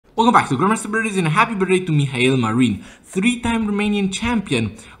Welcome back to Grandmaster Birthdays and a happy birthday to Mihail Marin, 3-time Romanian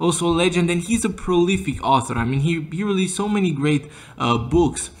champion, also a legend, and he's a prolific author. I mean, he released so many great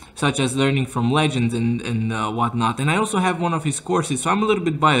books, such as Learning from Legends and whatnot. And I also have one of his courses, so I'm a little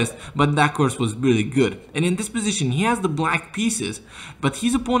bit biased, but that course was really good. And in this position, he has the black pieces, but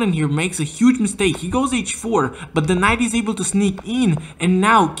his opponent here makes a huge mistake. He goes h4, but the knight is able to sneak in, and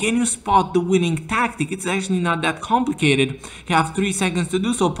now, can you spot the winning tactic? It's actually not that complicated. You have 3 seconds to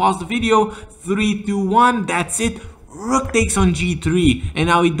do so. Pause the video. 3, 2, 1. That's it. Rook takes on g3, and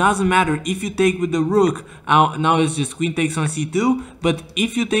now it doesn't matter if you take with the rook. Now it's just queen takes on c2, but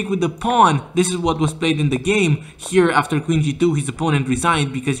if you take with the pawn, this is what was played in the game. Here, after queen g2, his opponent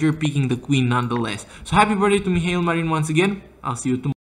resigned because you're picking the queen nonetheless. So happy birthday to Mihail Marin once again. I'll see you tomorrow.